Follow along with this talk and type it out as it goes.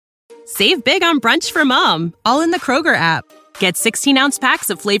Save big on brunch for mom, all in the Kroger app. Get 16-ounce packs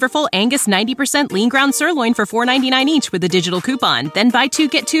of flavorful Angus 90% lean ground sirloin for $4.99 each with a digital coupon. Then buy 2,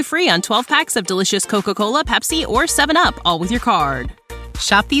 get 2 free on 12 packs of delicious Coca-Cola, Pepsi, or 7-Up, all with your card.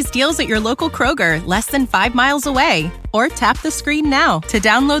 Shop these deals at your local Kroger, less than 5 miles away. Or tap the screen now to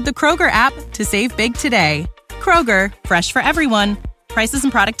download the Kroger app to save big today. Kroger, fresh for everyone. Prices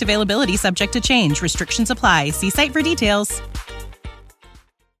and product availability subject to change. Restrictions apply. See site for details.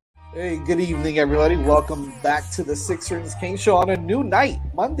 Hey, good evening, everybody. Welcome back to the Six Rings Kane Show on a new night,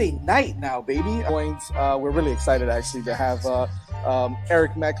 Monday night now, baby. We're really excited, actually, to have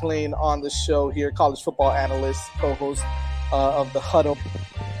Eric McLean on the show here, college football analyst, co-host of The Huddle.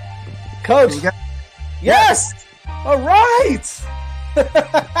 Coach, yes! All right!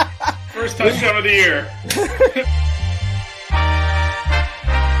 First touchdown of the year.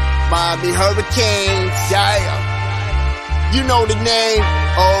 Miami Hurricanes, yeah. You know the name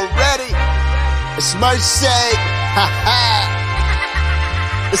already. It's Mercy. Ha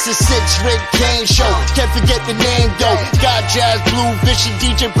ha. It's a Six-Ring Kane Show. Can't forget the name though. Got Jazz, Blue, Fish, and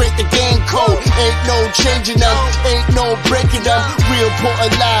DJ break the game code. Ain't no changing them, ain't no breaking them. Real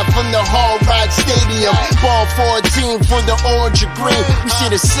Portland live from the Hard Rock Stadium. Ball 14 for the orange and green. We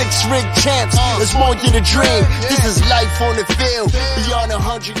see the Six-Ring champs. It's more than a dream. This is life on the field. Beyond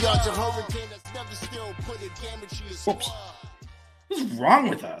 100 yards, a hurricane that's never still put a damage to your squad. What's wrong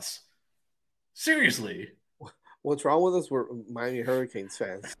with us? Seriously. What's wrong with us? We're Miami Hurricanes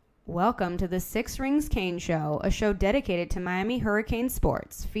fans. Welcome to the Six Rings Kane Show, a show dedicated to Miami Hurricane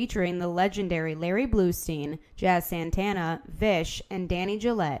sports, featuring the legendary Larry Bluestein, Jazz Santana, Vish, and Danny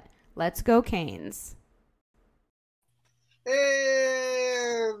Gillette. Let's go Canes.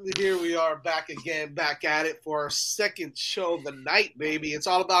 And here we are back again, back at it for our second show of the night, baby. It's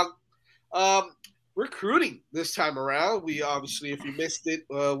all about recruiting this time around. We obviously, if you missed it,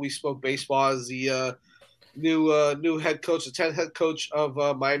 we spoke baseball as the new head coach, the 10th head coach of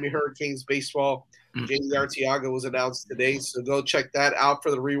Miami Hurricanes baseball. Jamie Arteaga was announced today, so go check that out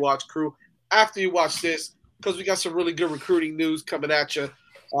for the rewatch crew after you watch this, because we got some really good recruiting news coming at you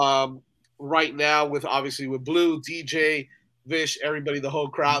right now with Blue, DJ, Vish, everybody, the whole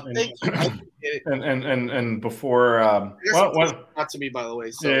crowd. Thank you. And before, not to me, by the way.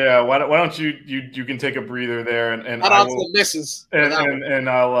 So. Yeah, why don't you can take a breather there, and I will, misses, and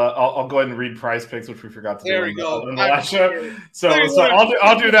I'll go ahead and read Prize Picks, which we forgot to do in the last show. So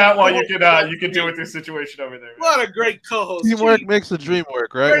I'll do that while you can deal with your situation over there. What a great co-host! Teamwork makes the dream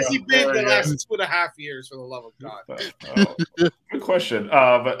work, right? Where's he been the last 2.5 years? For the love of God. Good question.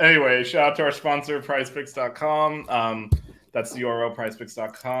 But anyway, shout out to our sponsor, PrizePicks.com. That's the URL,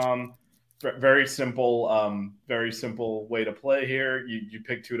 PrizePicks.com. Very simple way to play here. You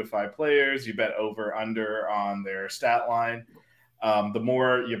pick 2 to 5 players. You bet over, under on their stat line. The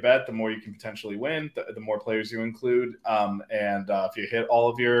more you bet, the more you can potentially win. The more players you include, and if you hit all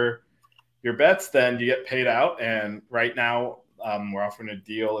of your bets, then you get paid out. And right now, we're offering a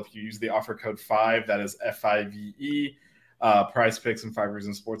deal. If you use the offer code 5, that is FIVE. Prize Picks and 5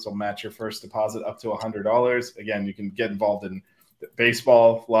 Reasons Sports will match your first deposit up to $100. Again, you can get involved in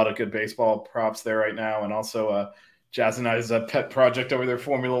baseball, a lot of good baseball props there right now, and also Jazz and I's pet project over there,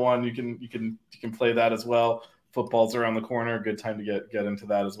 Formula One. You can play that as well. Football's around the corner, good time to get into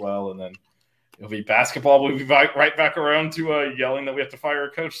that as well. And then it'll be basketball. We'll be right back around to yelling that we have to fire a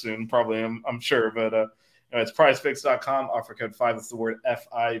coach soon, probably. I'm sure, but it's PrizePicks.com. Offer code 5. That's the word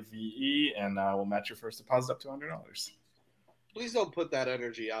FIVE, and we'll match your first deposit up to $100. Please don't put that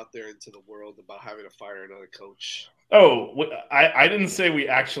energy out there into the world about having to fire another coach. Oh, I didn't say we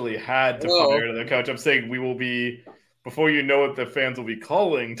actually had to fire another coach. I'm saying we will be, before you know it, the fans will be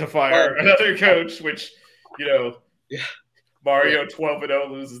calling to fire another coach, which, Mario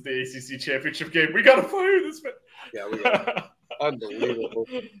 12-0 loses the ACC championship game. We got to fire this man. Yeah, we got unbelievable.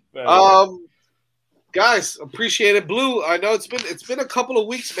 Guys, appreciate it. Blue, I know it's been a couple of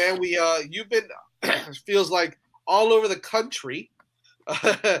weeks, man. You've been feels like all over the country,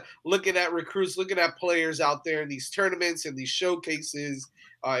 looking at recruits, looking at players out there in these tournaments and these showcases,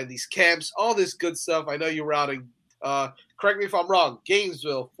 in these camps, all this good stuff. I know you were out in, correct me if I'm wrong,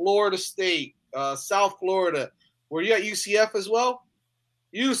 Gainesville, Florida State, South Florida. Were you at UCF as well?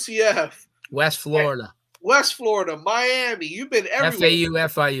 UCF. West Florida. West Florida, Miami. You've been everywhere.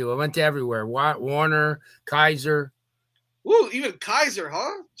 FAU. I went to everywhere. Warner, Kaiser. Woo, even Kaiser,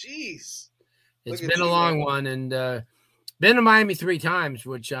 huh? Jeez. It's been a long one, and been to Miami 3 times,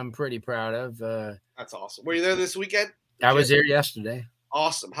 which I'm pretty proud of. That's awesome. Were you there this weekend? I was there yesterday.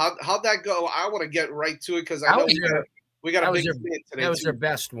 Awesome. How'd that go? I want to get right to it because I know we got a big event today. That was their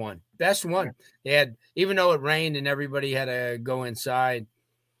best one. Best one. They had, even though it rained and everybody had to go inside,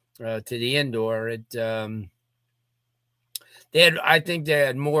 to the indoor. I think they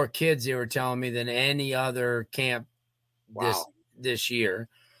had more kids, they were telling me, than any other camp this year.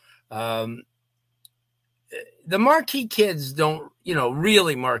 The marquee kids don't,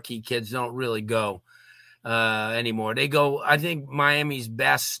 really marquee kids don't really go anymore. They go, I think Miami's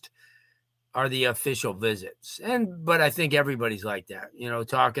best are the official visits. But I think everybody's like that,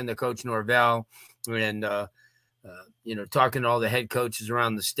 talking to Coach Norvell and, talking to all the head coaches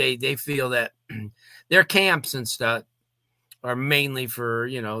around the state. They feel that their camps and stuff are mainly for,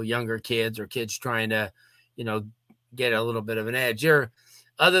 younger kids or kids trying to, get a little bit of an edge.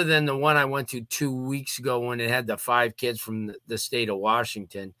 Other than the one I went to 2 weeks ago when it had the 5 kids from the state of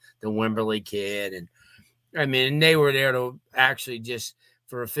Washington, the Wimberley kid. And they were there to actually just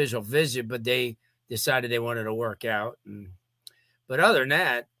for official visit, but they decided they wanted to work out. But other than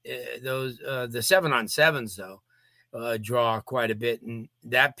that, the 7-on-7s though draw quite a bit, and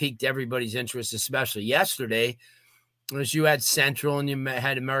that piqued everybody's interest, especially yesterday, as you had Central and you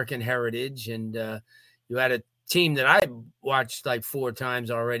had American Heritage, and you had a team that I watched like 4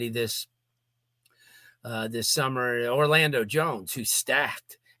 times already this summer, Orlando Jones, who's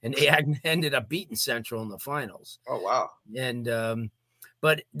stacked, and they ended up beating Central in the finals. Oh wow! And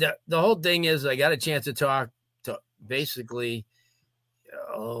but the whole thing is, I got a chance to talk to basically,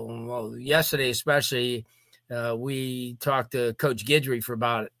 yesterday especially, we talked to Coach Guidry for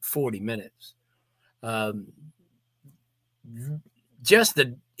about 40 minutes.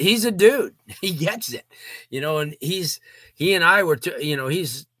 He's a dude. He gets it, and he and I were,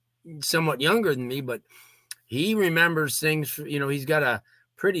 he's somewhat younger than me, but he remembers things, he's got a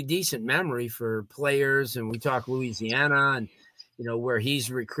pretty decent memory for players. And we talk Louisiana and, where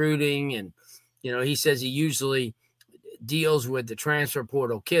he's recruiting. And, he says he usually deals with the transfer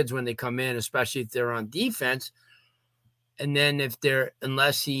portal kids when they come in, especially if they're on defense. And then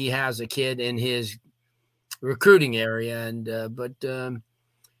unless he has a kid in his recruiting area. And, but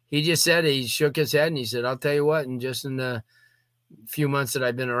he just said, he shook his head and he said, I'll tell you what, and just in the few months that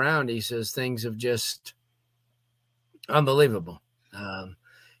I've been around, he says, things have just unbelievable.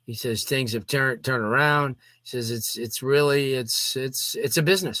 He says things have turned around. He says it's really a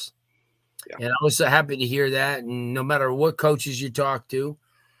business. Yeah. And I was so happy to hear that. And no matter what coaches you talk to,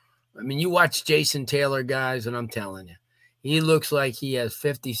 you watch Jason Taylor, guys, and I'm telling you, he looks like he has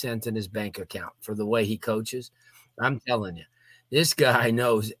 50 cents in his bank account for the way he coaches. I'm telling you, this guy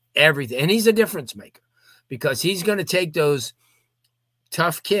knows everything, and he's a difference maker because he's going to take those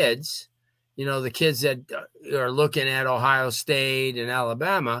tough kids, the kids that are looking at Ohio State and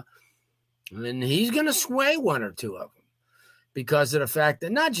Alabama, and he's going to sway 1 or 2 of them because of the fact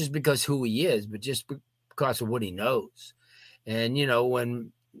that not just because who he is, but just because of what he knows. And,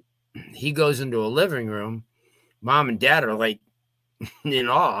 when he goes into a living room, mom and dad are like in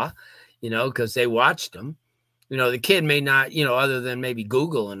awe, because they watched him. The kid may not, other than maybe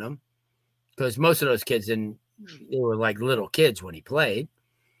Googling him, because most of those kids they were like little kids when he played.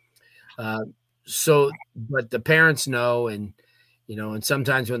 But the parents know, and, and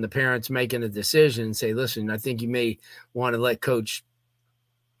sometimes when the parents making a decision say, listen, I think you may want to let coach,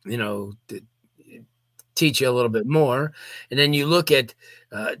 teach you a little bit more. And then you look at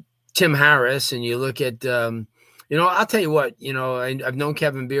Tim Harris and you look at, I'll tell you what, I've known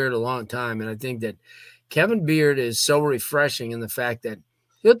Kevin Beard a long time. And I think that Kevin Beard is so refreshing in the fact that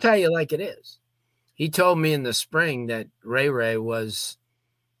he'll tell you like it is. He told me in the spring that Ray was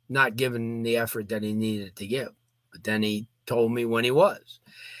not given the effort that he needed to give. But then he told me when he was.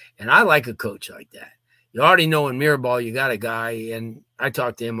 And I like a coach like that. You already know in Mirabal you got a guy, and I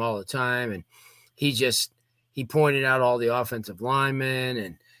talk to him all the time, and he pointed out all the offensive linemen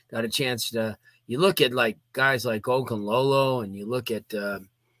and got a chance to – you look at like guys like Okunlolo, and you look at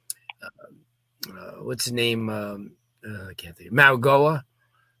what's his name? I can't think of Maugoa.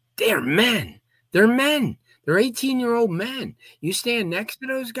 They're men. They're men. They're 18-year-old men. You stand next to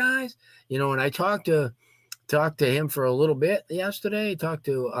those guys, and I talked to him for a little bit yesterday. I talked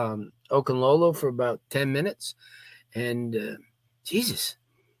to Okunlolo for about 10 minutes. And Jesus.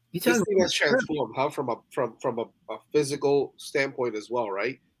 This thing has transformed, huh? From a physical standpoint as well,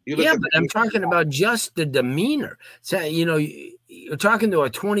 right? But I'm talking about just the demeanor. So, you're talking to a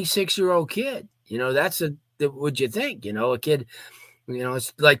 26-year-old kid. That's what you think, a kid,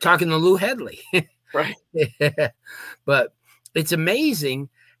 it's like talking to Lou Headley. Right. But it's amazing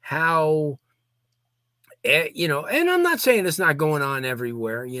how, and I'm not saying it's not going on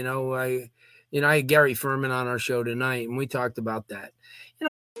everywhere. I had Gary Furman on our show tonight, and we talked about that.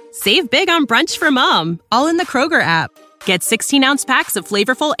 Save big on brunch for mom, all in the Kroger app. Get 16-ounce packs of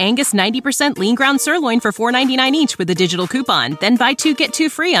flavorful Angus 90% lean ground sirloin for $4.99 each with a digital coupon. Then buy 2, get 2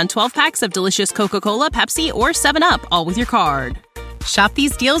 free on 12 packs of delicious Coca-Cola, Pepsi, or 7-Up, all with your card. Shop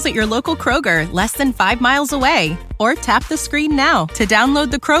these deals at your local Kroger, less than 5 miles away. Or tap the screen now to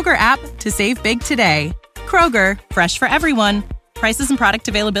download the Kroger app to save big today. Kroger, fresh for everyone. Prices and product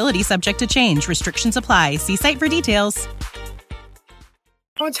availability subject to change. Restrictions apply. See site for details.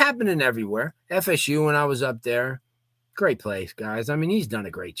 Oh, it's happening everywhere. FSU, when I was up there, great place, guys. I mean, he's done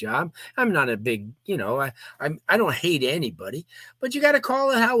a great job. I'm not a big, I don't hate anybody, but you got to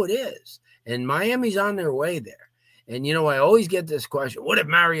call it how it is. And Miami's on their way there. And, I always get this question, what if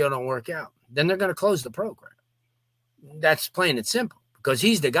Mario don't work out? Then they're going to close the program. That's plain and simple because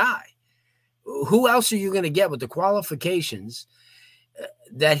he's the guy. Who else are you going to get with the qualifications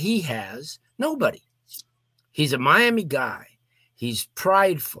that he has? Nobody. He's a Miami guy. He's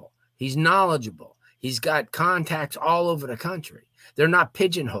prideful. He's knowledgeable. He's got contacts all over the country. They're not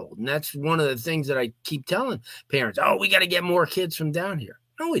pigeonholed. And that's one of the things that I keep telling parents. Oh, we got to get more kids from down here.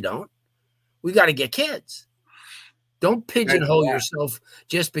 No, we don't. We got to get kids. Don't pigeonhole yourself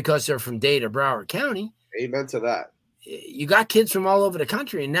just because they're from Dade or Broward County. Amen to that. You got kids from all over the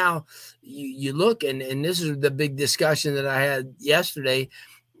country. And now you look, and this is the big discussion that I had yesterday,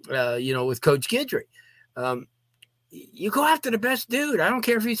 with Coach Guidry. You go after the best dude. I don't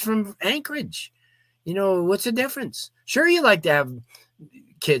care if he's from Anchorage. What's the difference? Sure, you like to have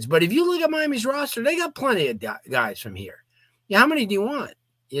kids, but if you look at Miami's roster, they got plenty of guys from here. Yeah, how many do you want?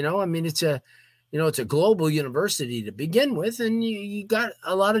 It's a global university to begin with, and you got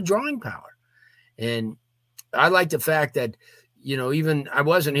a lot of drawing power. And I like the fact that, even I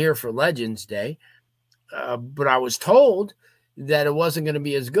wasn't here for Legends Day, but I was told that it wasn't going to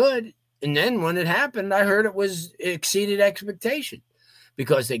be as good. And then when it happened, I heard it exceeded expectation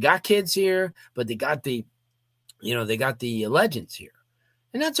because they got kids here, but they got the legends here.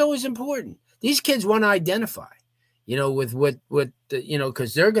 And that's always important. These kids want to identify, with what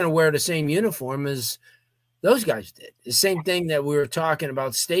because they're going to wear the same uniform as those guys did. The same thing that we were talking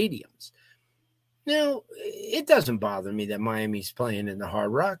about stadiums. Now, it doesn't bother me that Miami's playing in the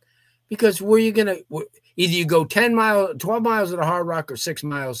Hard Rock because where you going to either you go 12 miles of the Hard Rock or 6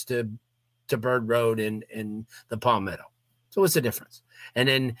 miles to Bird Road and the Palmetto. So what's the difference? And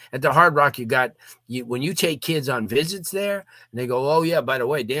then at the Hard Rock, when you take kids on visits there, and they go, oh yeah, by the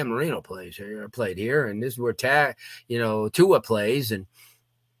way, Dan Marino played here, and this is where Tua plays, and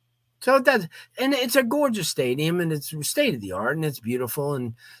so and it's a gorgeous stadium, and it's state of the art, and it's beautiful,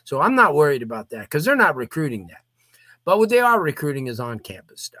 and so I'm not worried about that because they're not recruiting that, but what they are recruiting is on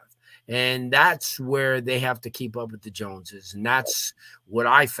campus stuff, and that's where they have to keep up with the Joneses, and that's what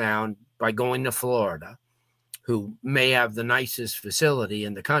I found by going to Florida, who may have the nicest facility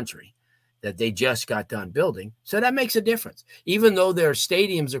in the country that they just got done building. So that makes a difference. Even though there are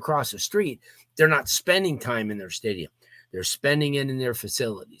stadiums across the street, they're not spending time in their stadium. They're spending it in their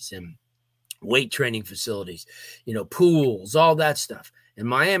facilities and weight training facilities, pools, all that stuff. And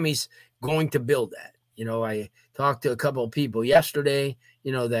Miami's going to build that. I talked to a couple of people yesterday,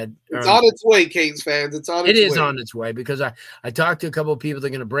 that it's on its way, Canes fans. It is on its way because I talked to a couple of people that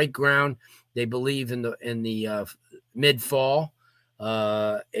are going to break ground. They believe in the mid-fall,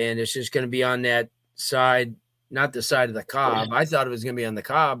 and it's just going to be on that side, not the side of the Cobb. I thought it was going to be on the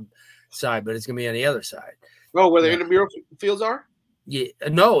Cobb side, but it's going to be on the other side. Oh, where the intramural fields are? Yeah,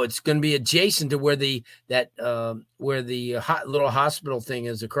 no, it's going to be adjacent to where the little hospital thing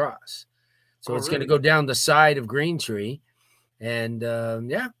is across. So it's going to go down the side of Green Tree, and and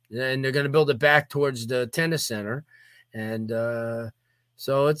they're going to build it back towards the tennis center, and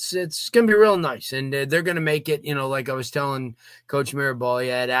so it's going to be real nice, and they're going to make it, like I was telling Coach Mirabal, he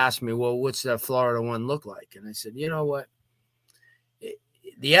had asked me, well, what's that Florida one look like? And I said, you know what?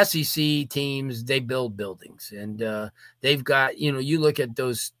 The SEC teams, they build buildings, and they've got, you look at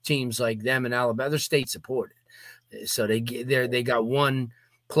those teams like them in Alabama, they're state supported. So they got one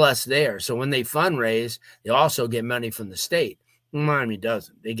plus there. So when they fundraise, they also get money from the state. Miami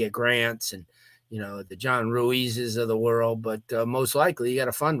doesn't. They get grants and, the John Ruizes of the world, but most likely you got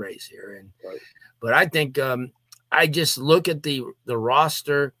to fundraise here. And right. But I think I just look at the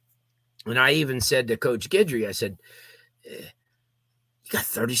roster, and I even said to Coach Guidry, I said, you got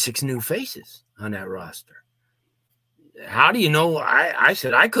 36 new faces on that roster. How do you know? I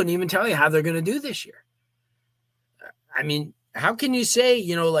said, I couldn't even tell you how they're going to do this year. I mean, how can you say,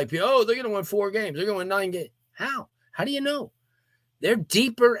 they're going to win 4 games. They're going to win 9 games. How? How do you know? They're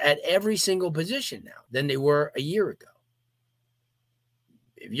deeper at every single position now than they were a year ago.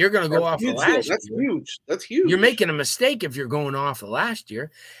 if you're going to go off of last That's year, huge. That's huge. you're making a mistake if you're going off of last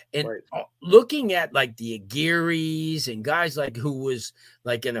year. And Right. looking at like the Aguirres and guys like who was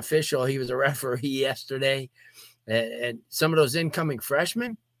like an official, he was a referee yesterday, and some of those incoming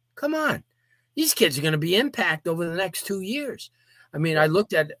freshmen, come on. These kids are going to be impact over the next 2 years. I mean, I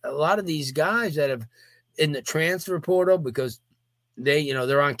looked at a lot of these guys that have in the transfer portal because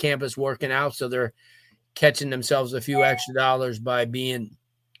they're on campus working out, so they're catching themselves a few extra dollars by being,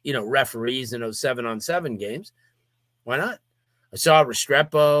 referees in those 7-on-7 games. Why not? I saw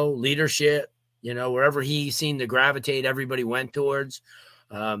Restrepo, leadership, wherever he seemed to gravitate, everybody went towards.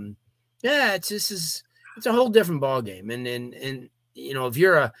 It's a whole different ballgame. And if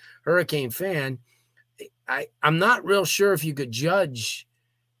you're a Hurricane fan, I'm not real sure if you could judge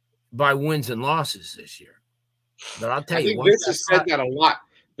by wins and losses this year. But I'll tell you, I think Vish has said that a lot.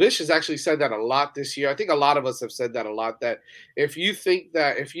 Vish has actually said that a lot this year. I think a lot of us have said that a lot. That if you think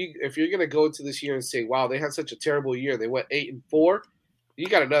that if you're going to go into this year and say, "Wow, they had such a terrible year. They went 8-4," you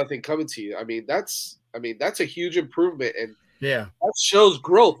got another thing coming to you. I mean, that's a huge improvement, and yeah, that shows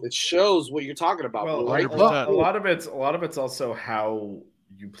growth. It shows what you're talking about. Well, right? a lot of it's also how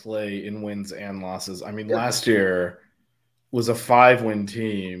you play in wins and losses. I mean, last year was a 5-win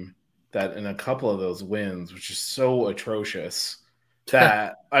team that in a couple of those wins, which is so atrocious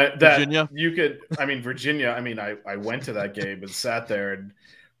that Virginia? you could. I mean, Virginia. I mean, I went to that game and sat there and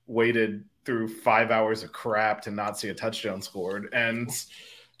waited through 5 hours of crap to not see a touchdown scored, and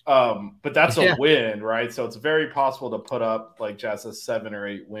but that's a win, right? So it's very possible to put up, like Jazz says, 7 or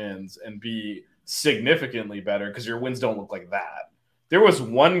 8 wins and be significantly better because your wins don't look like that. There was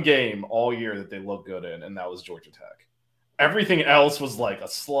one game all year that they looked good in, and that was Georgia Tech. Everything else was like a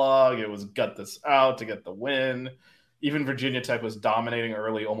slug. It was gut this out to get the win. Even Virginia Tech was dominating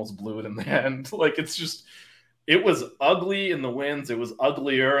early, almost blew it in the end. Like, it was ugly in the wins. It was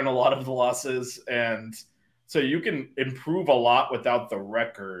uglier in a lot of the losses. And so you can improve a lot without the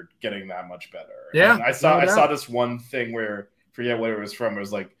record getting that much better. Yeah. And I saw this one thing where, forget what it was from. It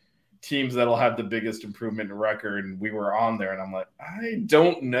was like teams that'll have the biggest improvement in record. And we were on there. And I'm like, I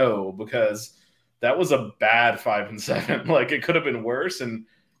don't know, because that was a bad 5-7. Like, it could have been worse. And,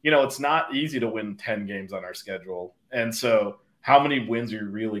 it's not easy to win 10 games on our schedule. And so how many wins are you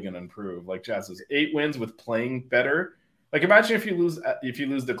really going to improve? Like Jazz says, 8 wins with playing better. Like, imagine if you lose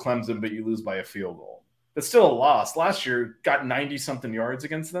to Clemson, but you lose by a field goal. That's still a loss. Last year, got 90-something yards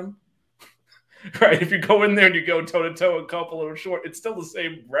against them. Right? If you go in there and you go toe-to-toe a couple of short, it's still the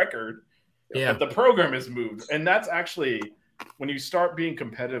same record. Yeah. But the program has moved. And that's actually, when you start being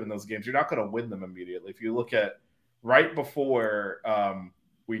competitive in those games, you're not going to win them immediately. If you look at right before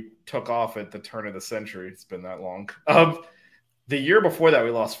we took off at the turn of the century, it's been that long. The year before that, we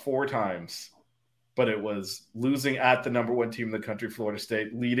lost 4 times, but it was losing at the number 1 team in the country, Florida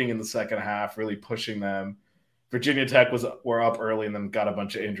State, leading in the second half, really pushing them. Virginia Tech were up early and then got a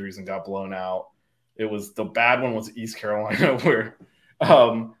bunch of injuries and got blown out. It was the bad one was East Carolina,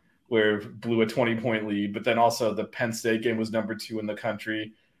 where blew a 20-point lead, but then also the Penn State game was number 2 in the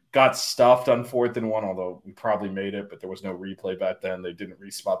country. Got stuffed on 4th and 1, although we probably made it, but there was no replay back then. They didn't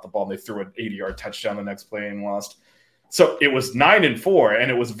respot the ball, and they threw an 80-yard touchdown the next play and lost. So it was 9-4,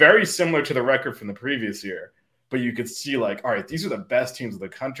 and it was very similar to the record from the previous year. But you could see, like, all right, these are the best teams in the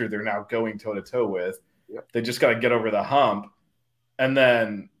country they're now going toe-to-toe with. Yep. They just got to get over the hump. And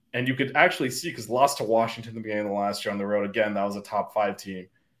you could actually see, because lost to Washington at the beginning of the last year on the road. Again, that was a top 5 team.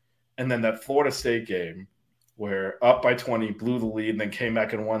 And then that Florida State game, where up by 20, blew the lead, and then came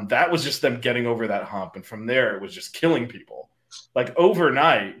back and won. That was just them getting over that hump. And from there, it was just killing people. Like,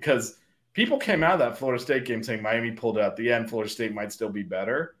 overnight, because people came out of that Florida State game saying Miami pulled it at the end. Florida State might still be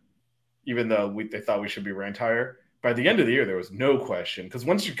better, even though they thought we should be ranked higher. By the end of the year, there was no question. Because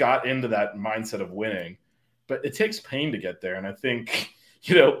once you got into that mindset of winning, but it takes pain to get there. And I think,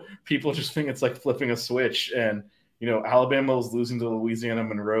 people just think it's like flipping a switch. And Alabama was losing to Louisiana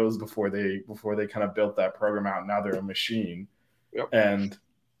Monroe's before they kind of built that program out. Now they're a machine. Yep. And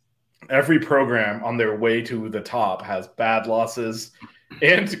every program on their way to the top has bad losses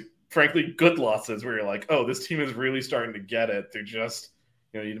and, frankly, good losses where you're like, oh, this team is really starting to get it. They're just,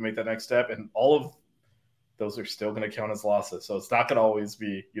 need to make that next step. And all of those are still going to count as losses. So it's not going to always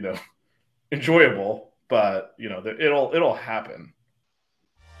be, enjoyable, but, it'll happen.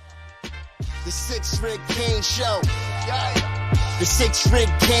 The 6 Rig Kane Show. Yeah. The 6 Rig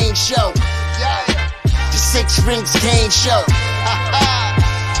Kane Show. Yeah. The 6 Rings Kane Show.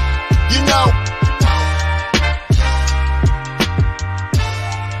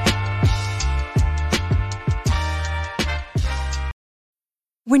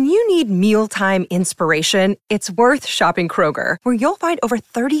 When you need mealtime inspiration, it's worth shopping Kroger, where you'll find over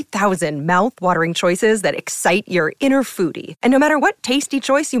 30,000 mouth-watering choices that excite your inner foodie. And no matter what tasty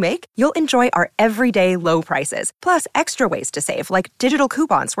choice you make, you'll enjoy our everyday low prices, plus extra ways to save, like digital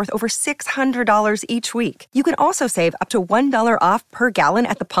coupons worth over $600 each week. You can also save up to $1 off per gallon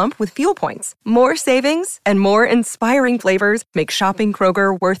at the pump with fuel points. More savings and more inspiring flavors make shopping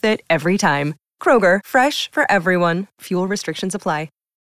Kroger worth it every time. Kroger, fresh for everyone. Fuel restrictions apply.